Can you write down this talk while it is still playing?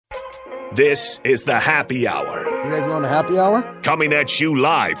This is the Happy Hour. You guys going to happy hour? Coming at you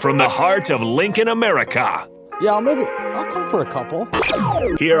live from the heart of Lincoln, America. Yeah, I'll come for a couple.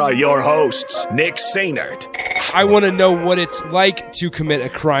 Here are your hosts, Nick Sainert. I want to know what it's like to commit a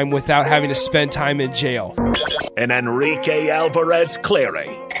crime without having to spend time in jail. And Enrique Alvarez Clary.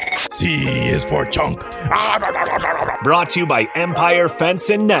 C is for chunk. Brought to you by Empire Fence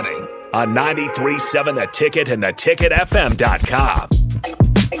and Netting on 93.7 The Ticket and theticketfm.com.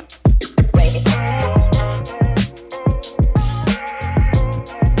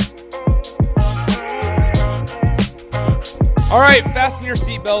 All right, fasten your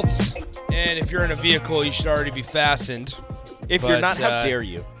seatbelts. And if you're in a vehicle, you should already be fastened. If you're not, how dare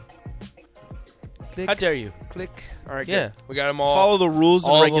you? Click, how dare you? Click. All right, yeah. Good. We got them all. Follow the rules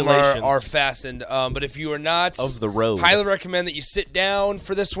and all regulations. Of them are fastened. But if you are not, of the road, highly recommend that you sit down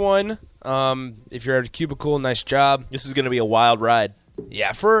for this one. If you're at a cubicle, nice job. This is going to be a wild ride. Yeah,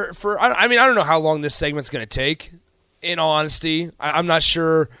 I don't know how long this segment's going to take. In all honesty, I'm not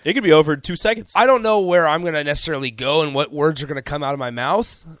sure. It could be over in 2 seconds. I don't know where I'm going to necessarily go and what words are going to come out of my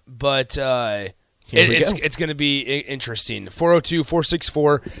mouth, but it's going to be interesting.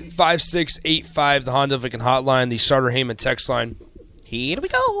 402-464-5685, the Honda Vic Hotline, the Starter Heyman text line. Here we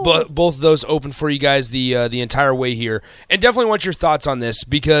go. But both of those open for you guys the entire way here. And definitely want your thoughts on this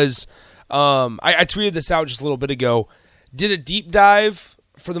because I tweeted this out just a little bit ago. Did a deep dive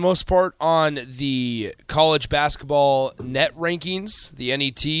for the most part on the college basketball net rankings, the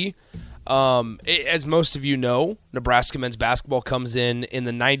NET. As most of you know, Nebraska men's basketball comes in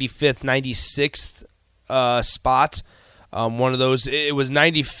the 95th, 96th spot. One of those, it was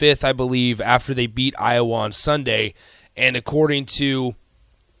 95th, I believe, after they beat Iowa on Sunday. And according to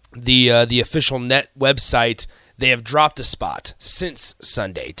the official net website, they have dropped a spot since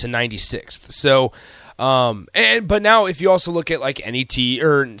Sunday to 96th. So, but now if you also look at like NIT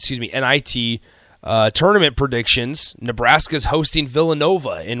tournament predictions, Nebraska's hosting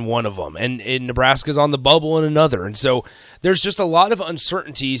Villanova in one of them, and Nebraska's on the bubble in another. And so there's just a lot of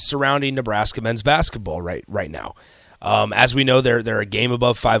uncertainties surrounding Nebraska men's basketball right now. As we know, they're a game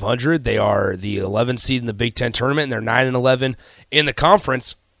above 500. They are the 11th seed in the Big Ten tournament, and they're 9-11 in the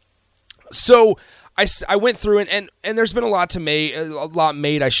conference. So I went through and there's been a lot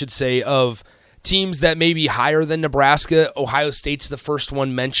made, I should say, of teams that may be higher than Nebraska. Ohio State's the first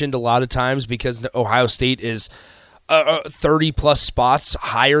one mentioned a lot of times because Ohio State is 30-plus spots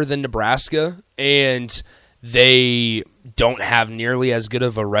higher than Nebraska, and they don't have nearly as good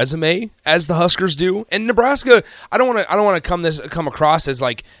of a resume as the Huskers do. And Nebraska, I don't want to come across as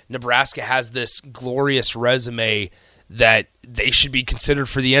like Nebraska has this glorious resume that they should be considered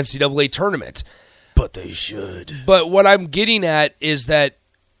for the NCAA tournament. But they should. But what I'm getting at is that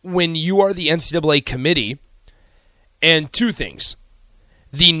when you are the NCAA committee, and two things.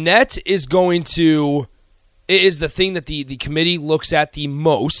 The net is the thing that the committee looks at the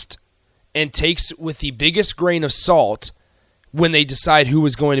most and takes with the biggest grain of salt when they decide who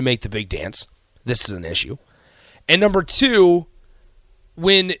is going to make the big dance. This is an issue. And number two,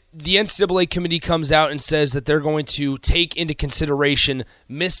 when the NCAA committee comes out and says that they're going to take into consideration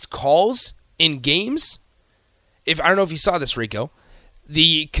missed calls in games, I don't know if you saw this, Rico,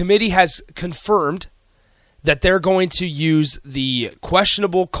 the committee has confirmed that they're going to use the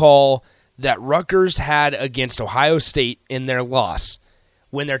questionable call that Rutgers had against Ohio State in their loss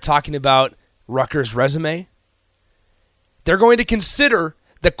when they're talking about Rutgers' resume. They're going to consider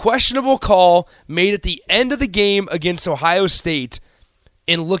the questionable call made at the end of the game against Ohio State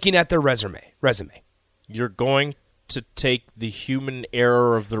in looking at their resume. You're going to take the human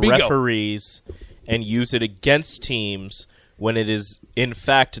error of the Bingo. referees and use it against teams when it is, in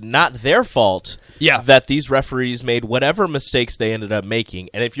fact, not their fault that these referees made whatever mistakes they ended up making.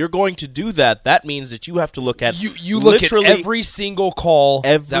 And if you're going to do that, that means that you have to look at you look at every single call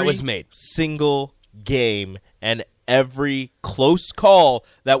that was made. Single game and every close call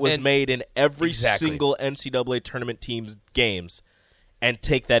that was made in every single NCAA tournament team's games and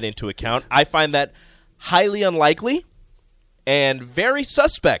take that into account. I find that highly unlikely and very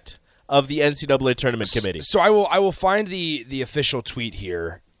suspect of the NCAA tournament committee. So I will find the official tweet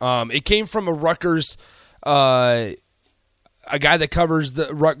here. It came from a Rutgers, a guy that covers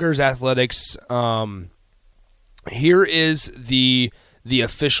the Rutgers athletics. Here is the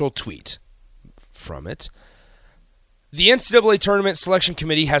official tweet from it. The NCAA Tournament Selection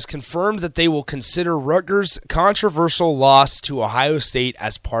Committee has confirmed that they will consider Rutgers' controversial loss to Ohio State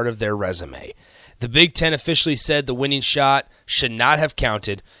as part of their resume. The Big Ten officially said the winning shot should not have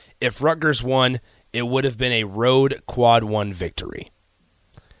counted. If Rutgers won, it would have been a road quad one victory.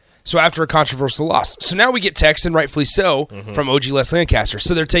 So after a controversial loss. So now we get text, and rightfully so, from OG Les Lancaster.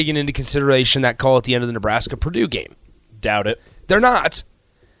 So they're taking into consideration that call at the end of the Nebraska-Purdue game. Doubt it. They're not.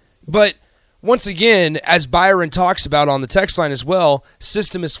 But once again, as Byron talks about on the text line as well,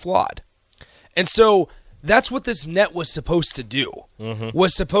 system is flawed. And so that's what this net was supposed to do.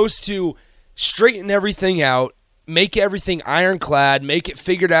 Was supposed to straighten everything out, make everything ironclad, make it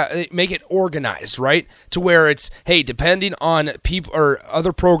figured out, make it organized, right? To where it's, hey, depending on people or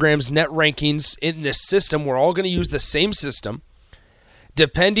other programs' net rankings in this system, we're all going to use the same system.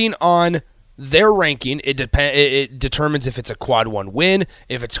 Depending on their ranking, it determines if it's a quad 1 win,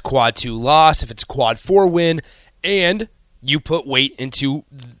 if it's a quad 2 loss, if it's a quad 4 win, and you put weight into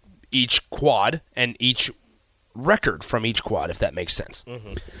each quad and each record from each quad, if that makes sense.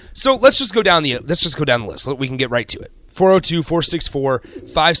 So let's just go down the list. We can get right to it.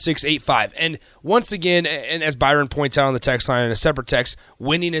 402-464-5685. And once again, and as Byron points out on the text line in a separate text,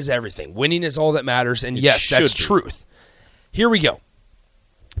 winning is everything. Winning is all that matters, and yes, that's truth. Here we go.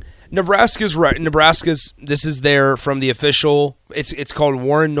 Nebraska's right. This is their from the official. It's called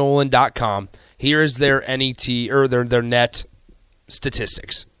WarrenNolan.com. Here is their NET or their net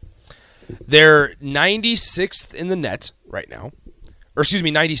statistics. They're 96th in the net right now. Or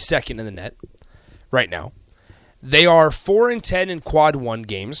 92nd in the net right now. They are 4-10 in quad 1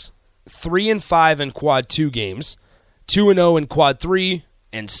 games, 3-5 in quad 2 games, 2-0 in quad 3,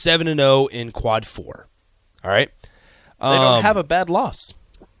 and 7-0 in quad 4. All right? They don't have a bad loss.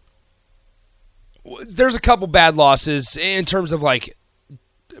 There's a couple bad losses in terms of like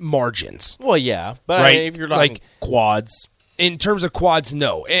margins. Well, yeah, but right? If you're talking like quads. In terms of quads,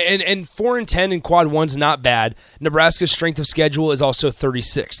 no. And 4-10 in quad 1's not bad. Nebraska's strength of schedule is also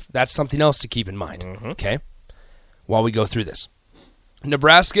 36th. That's something else to keep in mind, okay, while we go through this.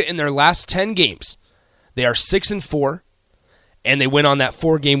 Nebraska, in their last 10 games, they are 6-4, and they went on that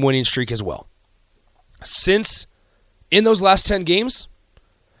 4-game winning streak as well. Since in those last 10 games,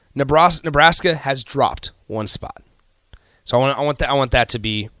 Nebraska has dropped 1 spot. So I want that to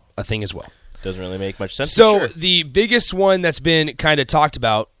be a thing as well. Doesn't really make much sense. So the biggest one that's been kind of talked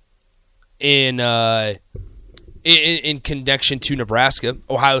about in connection to Nebraska,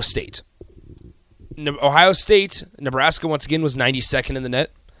 Ohio State. Nebraska once again was 92nd in the net.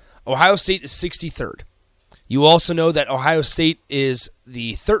 Ohio State is 63rd. You also know that Ohio State is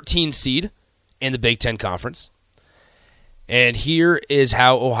the 13 seed in the Big Ten Conference. And here is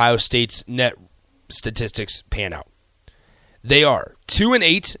how Ohio State's net statistics pan out. They are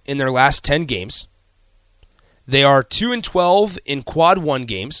 2-8 in their last 10 games. They are 2-12 in quad 1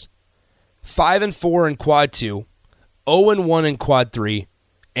 games, 5-4 in quad 2, 0-1 in quad 3,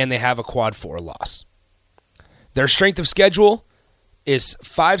 and they have a quad 4 loss. Their strength of schedule is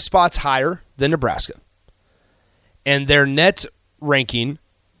 5 spots higher than Nebraska. And their net ranking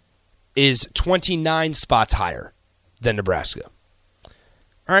is 29 spots higher than Nebraska.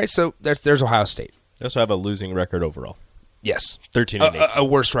 All right, so there's Ohio State. They also have a losing record overall. Yes. 13-8. A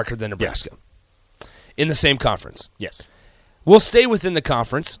worse record than Nebraska. Yes. In the same conference. Yes. We'll stay within the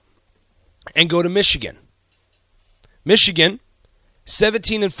conference and go to Michigan. Michigan,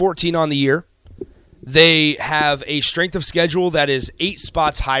 17-14 on the year. They have a strength of schedule that is 8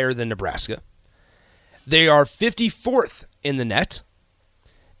 spots higher than Nebraska. They are 54th in the net,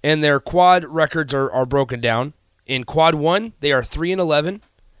 and their quad records are broken down. In quad 1, they are 3-11.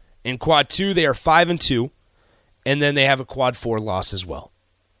 In quad 2, they are 5-2. And then they have a quad 4 loss as well.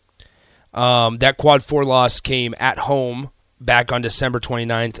 That quad 4 loss came at home back on December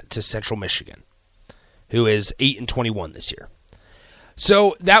 29th to Central Michigan, who is 8-21 this year.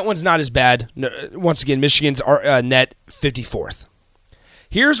 So that one's not as bad. Once again, Michigan's net 54th.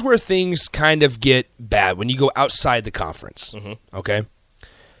 Here's where things kind of get bad when you go outside the conference. Okay?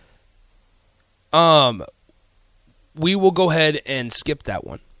 We will go ahead and skip that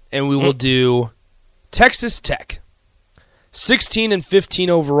one, and we will do Texas Tech, 16-15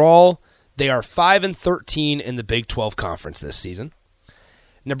 overall. They are 5-13 in the Big 12 Conference this season.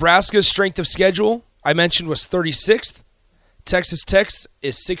 Nebraska's strength of schedule, I mentioned, was 36th. Texas Tech's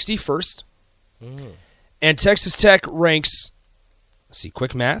is 61st. And Texas Tech ranks, let's see,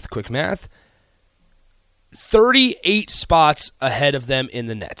 quick math, 38 spots ahead of them in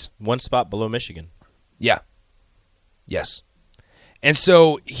the net. 1 spot below Michigan. Yeah. Yes. And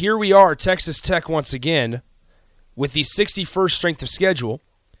so here we are, Texas Tech once again, with the 61st strength of schedule.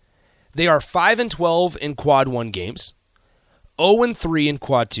 They are 5-12 in quad 1 games, 0-3 in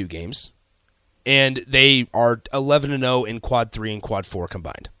quad 2 games, and they are 11-0 in quad 3 and quad 4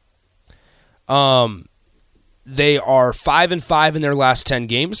 combined. They are 5-5 in their last 10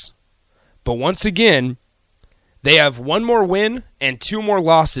 games, but once again, They have one more win and 2 more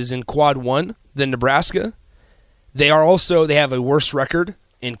losses in Quad 1 than Nebraska. They have a worse record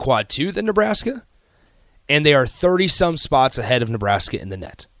in Quad 2 than Nebraska, and they are 30-some spots ahead of Nebraska in the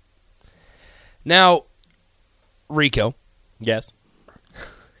net. Now, Rico. Yes.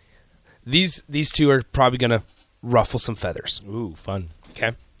 These two are probably going to ruffle some feathers. Ooh, fun.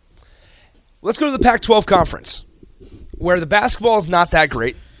 Okay. Let's go to the Pac-12 conference, where the basketball is not that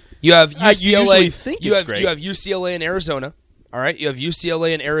great. You have UCLA. You usually think it's great. You have UCLA and Arizona. All right, you have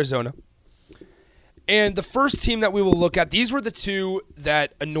UCLA and Arizona. And the first team that we will look at, these were the two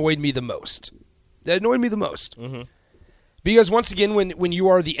that annoyed me the most. Mm-hmm. Because once again, when you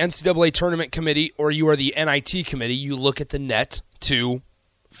are the NCAA tournament committee or you are the NIT committee, you look at the net to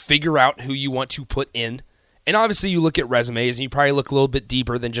figure out who you want to put in. And obviously you look at resumes, and you probably look a little bit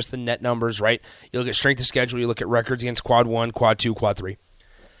deeper than just the net numbers, right? You look at strength of schedule, you look at records against Quad 1, Quad 2, Quad 3.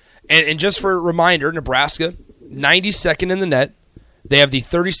 And just for a reminder, Nebraska, 92nd in the net. They have the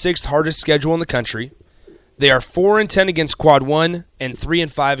 36th hardest schedule in the country. They are 4-10 against Quad 1 and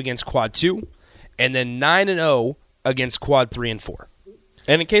 3-5 against Quad 2, and then 9-0 against Quad 3 and 4.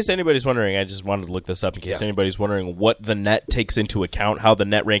 And in case anybody's wondering, I just wanted to look this up in case anybody's wondering what the net takes into account, how the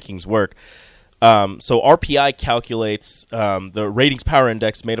net rankings work. So RPI calculates the ratings power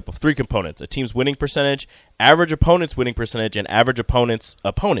index made up of 3 components: a team's winning percentage, average opponent's winning percentage, and average opponent's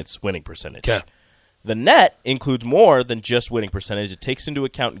winning percentage. Okay. The net includes more than just winning percentage. It takes into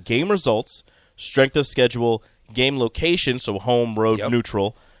account game results, strength of schedule, game location, so home, road,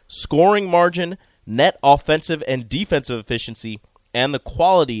 neutral, scoring margin, net offensive and defensive efficiency, and the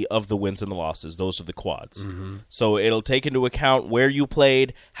quality of the wins and the losses. Those are the quads. Mm-hmm. So it'll take into account where you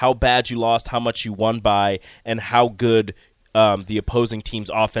played, how bad you lost, how much you won by, and how good the opposing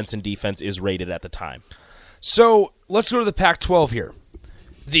team's offense and defense is rated at the time. So let's go to the Pac-12 here.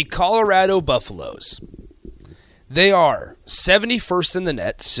 The Colorado Buffaloes. They are 71st in the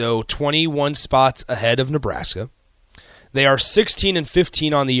net, so 21 spots ahead of Nebraska. They are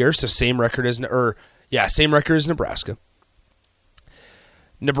 16-15 on the year, so same record as Nebraska.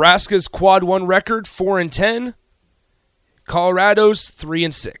 Nebraska's Quad 1 record 4-10. Colorado's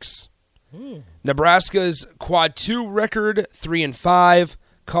 3-6. Nebraska's Quad 2 record 3-5.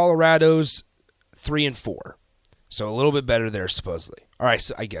 Colorado's 3-4. So a little bit better there, supposedly. All right,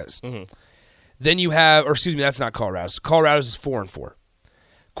 so I guess. Mm-hmm. Then you have, that's not Colorado's. Colorado's is 4-4.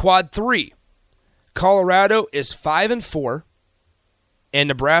 Quad 3. Colorado is 5-4, and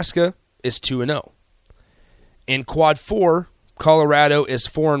Nebraska is 2-0. In Quad 4, Colorado is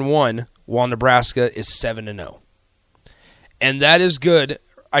 4-1, while Nebraska is 7-0. And that is good.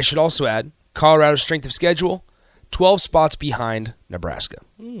 I should also add, Colorado's strength of schedule, 12 spots behind Nebraska.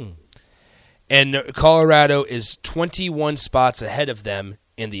 And Colorado is 21 spots ahead of them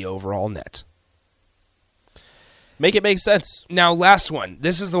in the overall net. Make it make sense. Now, last one.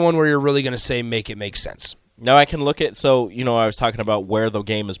 This is the one where you're really going to say make it make sense. Now I can look at, I was talking about where the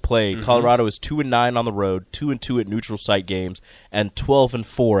game is played. Mm-hmm. Colorado is 2-9 on the road, 2-2 at neutral site games, and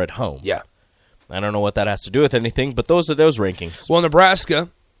 12-4 at home. Yeah. I don't know what that has to do with anything, but those are those rankings. Well, Nebraska,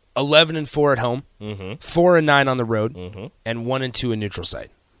 11-4 at home, mm-hmm. 4-9 on the road, mm-hmm. and 1-2 in neutral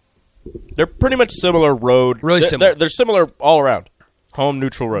site. They're pretty much similar road. Really similar. They're similar all around. Home,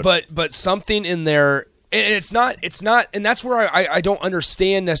 neutral, road. But something in there, and it's not, and that's where I don't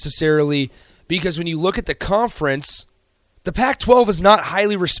understand necessarily, because when you look at the conference, the Pac-12 is not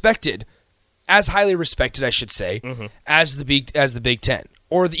highly respected, I should say, mm-hmm. as the Big Ten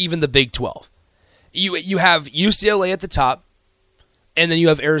or even the Big 12. You have UCLA at the top, and then you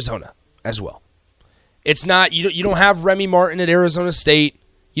have Arizona as well. It's not you don't have Remy Martin at Arizona State.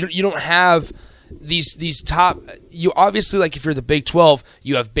 You don't have these top. You obviously, like, if you're the Big 12,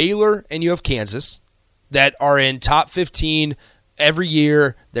 you have Baylor and you have Kansas that are in top 15 every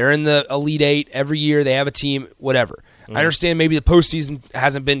year. They're in the Elite Eight every year. They have a team, whatever. Mm-hmm. I understand maybe the postseason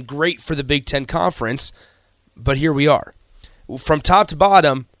hasn't been great for the Big Ten Conference, but here we are. From top to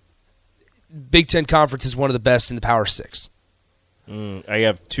bottom, Big Ten Conference is one of the best in the Power Six. I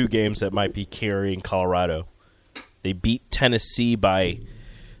have 2 games that might be carrying Colorado. They beat Tennessee by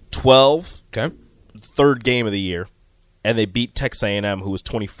 12, okay, third game of the year, and they beat Texas A&M, who was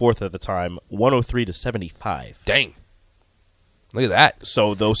 24th at the time, 103-75. Dang. Look at that.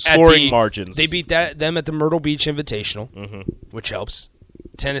 So those scoring margins. They beat them at the Myrtle Beach Invitational, mm-hmm. which helps.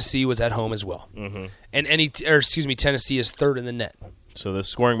 Tennessee was at home as well. Mm-hmm. And Tennessee is third in the net. So the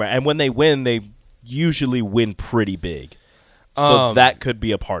scoring, and when they win, they usually win pretty big. So that could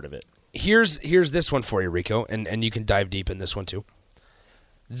be a part of it. Here's this one for you, Rico, and you can dive deep in this one too.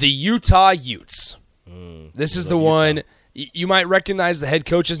 The Utah Utes. This is the one. You might recognize the head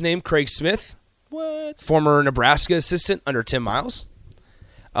coach's name, Craig Smith. What? What? Former Nebraska assistant under Tim Miles.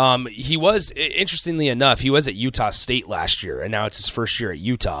 He was, interestingly enough, he was at Utah State last year, and now it's his first year at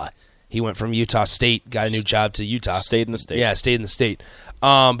Utah. He went from Utah State, got a new job to Utah. Stayed in the state. Yeah, stayed in the state.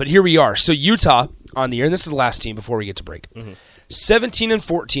 But here we are. So Utah on the year, and this is the last team before we get to break.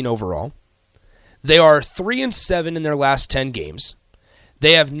 17-14 overall. They are 3-7 in their last 10 games.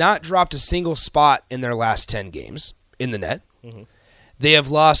 They have not dropped a single spot in their last 10 games in the net. They have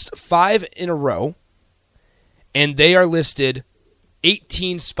lost 5 in a row, and they are listed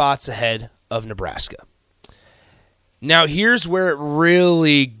 18 spots ahead of Nebraska. Now, here's where it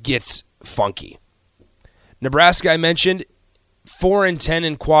really gets funky. Nebraska, I mentioned, 4-10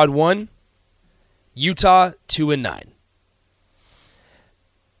 in Quad 1. Utah, 2-9.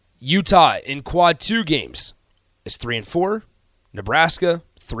 Utah in Quad 2 games is 3-4. Nebraska,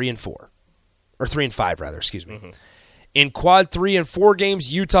 3-4. Or 3-5, rather, excuse me. In Quad 3 and 4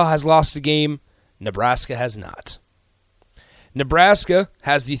 games, Utah has lost a game. Nebraska has not. Nebraska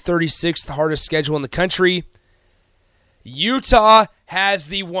has the 36th hardest schedule in the country. Utah has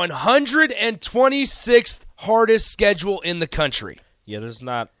the 126th hardest schedule in the country. Yeah, there's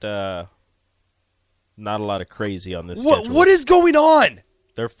not a lot of crazy on this schedule. What is going on?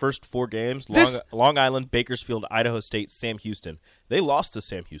 Their first 4 games, Long Island, Bakersfield, Idaho State, Sam Houston. They lost to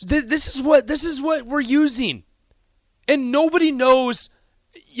Sam Houston. This is what we're using. And nobody knows.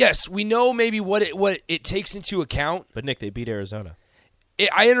 Yes, we know maybe what it takes into account. But, Nick, they beat Arizona.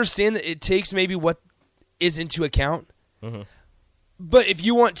 I understand that it takes maybe what is into account. But if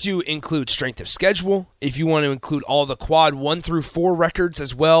you want to include strength of schedule, if you want to include all the Quad 1 through 4 records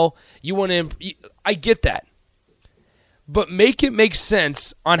as well, I get that. But make it make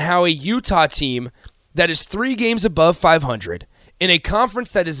sense on how a Utah team that is 3 games above 500 in a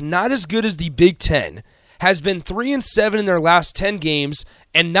conference that is not as good as the Big Ten has been 3-7 in their last 10 games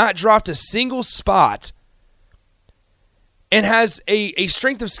and not dropped a single spot, and has a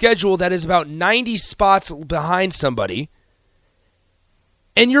strength of schedule that is about 90 spots behind somebody,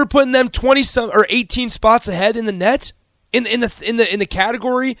 and you're putting them 18 spots ahead in the net, in the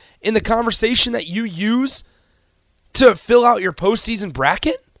category, in the conversation that you use to fill out your postseason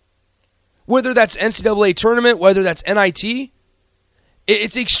bracket, whether that's NCAA tournament, whether that's NIT,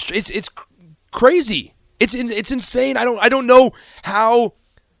 it's crazy. It's insane. I don't know how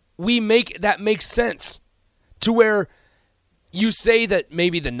we make that make sense to where you say that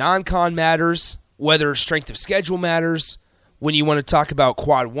maybe the non-con matters, whether strength of schedule matters, when you want to talk about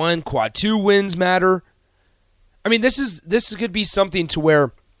Quad 1, Quad 2 wins matter. I mean, this could be something to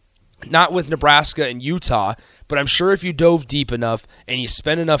where, not with Nebraska and Utah, but I'm sure if you dove deep enough and you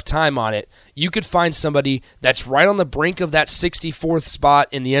spent enough time on it, you could find somebody that's right on the brink of that 64th spot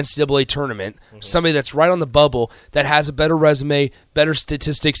in the NCAA tournament, somebody that's right on the bubble, that has a better resume, better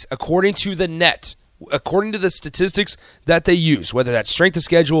statistics, according to the net, according to the statistics that they use, whether that's strength of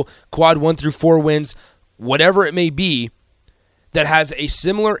schedule, Quad 1 through 4 wins, whatever it may be, that has a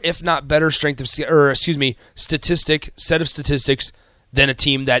similar, if not better, set of statistics than a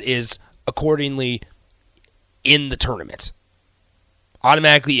team that is accordingly in the tournament,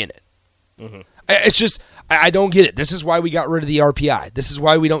 automatically in it. It's just, I don't get it. This is why we got rid of the RPI. This is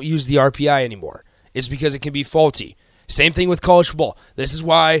why we don't use the RPI anymore. It's because it can be faulty. Same thing with college football. This is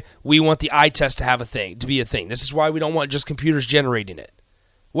why we want the eye test to be a thing. This is why we don't want just computers generating it.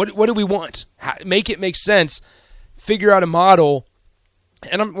 What do we want? Make it make sense. Figure out a model.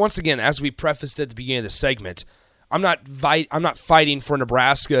 And once again, as we prefaced at the beginning of the segment, I'm not fighting for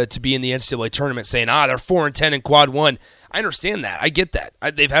Nebraska to be in the NCAA tournament saying, they're 4-10 in Quad 1. I understand that. I get that.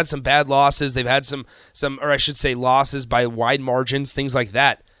 They've had some bad losses. They've had some, or I should say losses by wide margins, things like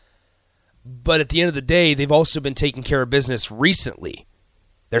that. But at the end of the day, they've also been taking care of business recently.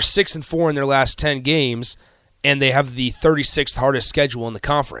 They're 6-4 in their last 10 games, and they have the 36th hardest schedule in the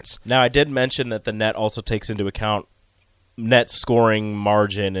conference. Now, I did mention that the net also takes into account net scoring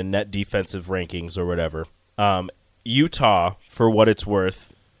margin and net defensive rankings or whatever. Utah, for what it's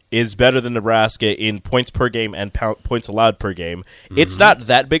worth, is better than Nebraska in points per game and points allowed per game. It's not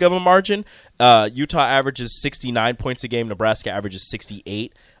that big of a margin. Utah averages 69 points a game. Nebraska averages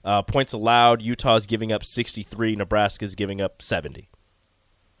 68. Points allowed, Utah is giving up 63. Nebraska is giving up 70.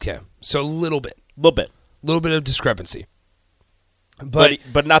 Okay, so a little bit of discrepancy.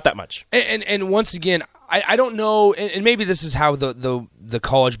 But not that much. And once again, I don't know, and maybe this is how the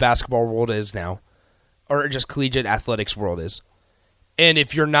college basketball world is now, or just collegiate athletics world is. And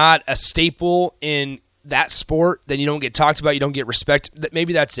if you're not a staple in that sport, then you don't get talked about, you don't get respect.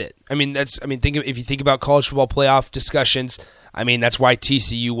 Maybe that's it. If you think about college football playoff discussions, that's why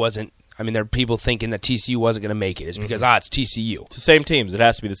TCU wasn't. There are people thinking that TCU wasn't going to make it. It's because it's TCU. It's the same teams. It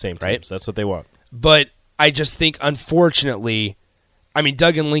has to be the same teams. Right? That's what they want. But I just think, unfortunately, I mean,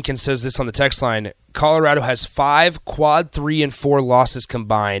 Doug and Lincoln says this on the text line, Colorado has 5 quad 3 and 4 losses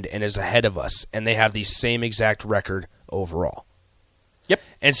combined and is ahead of us, and they have the same exact record overall. Yep.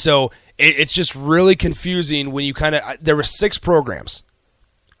 And so it's just really confusing when you there were 6 programs.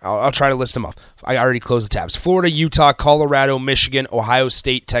 I'll try to list them off. I already closed the tabs. Florida, Utah, Colorado, Michigan, Ohio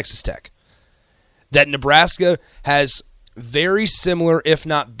State, Texas Tech. That Nebraska has very similar, if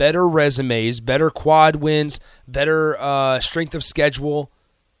not better resumes, better quad wins, better strength of schedule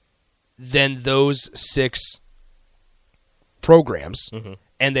than those 6 programs. Mm-hmm.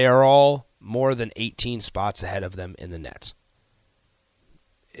 And they are all more than 18 spots ahead of them in the net.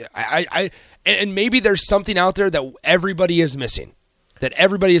 And maybe there's something out there that everybody is missing. But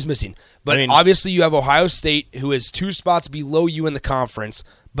obviously you have Ohio State, who is 2 spots below you in the conference,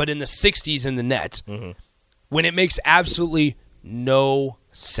 but in the 60s in the net, mm-hmm. when it makes absolutely no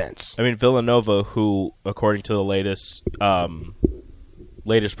sense. I mean, Villanova, who, according to the latest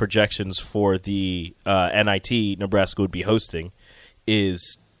projections for the NIT Nebraska would be hosting,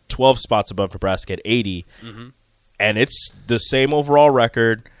 is 12 spots above Nebraska at 80, mm-hmm. and it's the same overall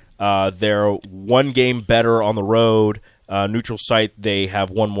record. They're 1 game better on the road. Neutral site, they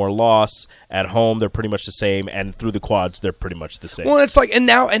have 1 more loss. At home, they're pretty much the same, and through the quads, they're pretty much the same. Well, it's like, and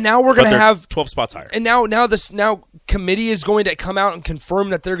now we're going to have 12 spots higher. And now committee is going to come out and confirm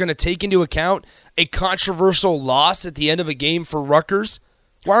that they're going to take into account a controversial loss at the end of a game for Rutgers.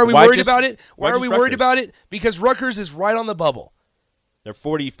 Why are we worried about it? Why are we worried about it? Because Rutgers is right on the bubble. They're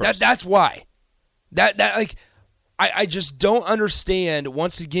 41st. That's why. I just don't understand.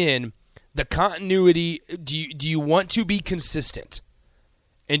 Once again, the continuity. Do you want to be consistent,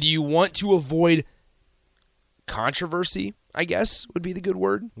 and do you want to avoid controversy? I guess would be the good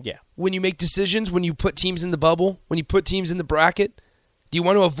word. Yeah. When you make decisions, when you put teams in the bubble, when you put teams in the bracket, do you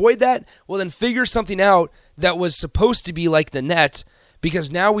want to avoid that? Well, then figure something out that was supposed to be like the net,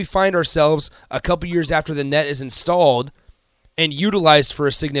 because now we find ourselves a couple years after the net is installed and utilized for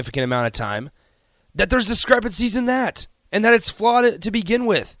a significant amount of time, that there's discrepancies in that, and that it's flawed to begin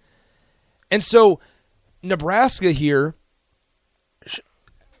with. And so Nebraska here,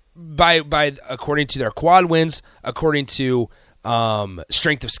 by according to their quad wins, according to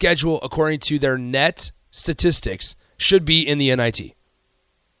strength of schedule, according to their net statistics, should be in the NIT.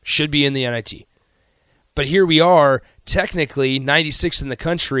 But here we are, technically 96th in the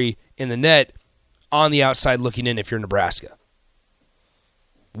country in the net, on the outside looking in if you're Nebraska.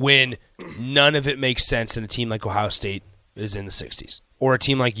 When none of it makes sense, and a team like Ohio State is in the 60s, or a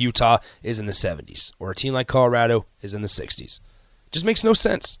team like Utah is in the 70s, or a team like Colorado is in the 60s. Just makes no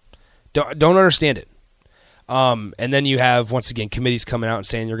sense. Don't understand it. And then you have, once again, committees coming out and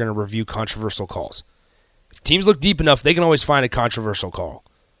saying you're going to review controversial calls. If teams look deep enough, they can always find a controversial call.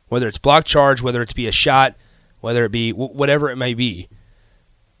 Whether it's block charge, whether it's be a shot, whether it be whatever it may be,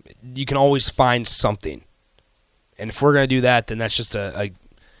 you can always find something. And if we're going to do that, then that's just a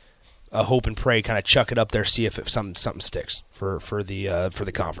hope and pray, kind of chuck it up there, see if something sticks for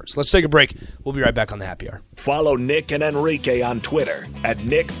the conference. Let's take a break. We'll be right back on the Happy Hour. Follow Nick and Enrique on Twitter at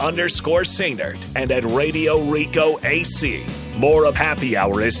Nick_Sainert and at Radio Rico AC. More of Happy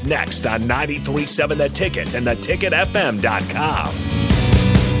Hour is next on 93.7 The Ticket and theticketfm.com.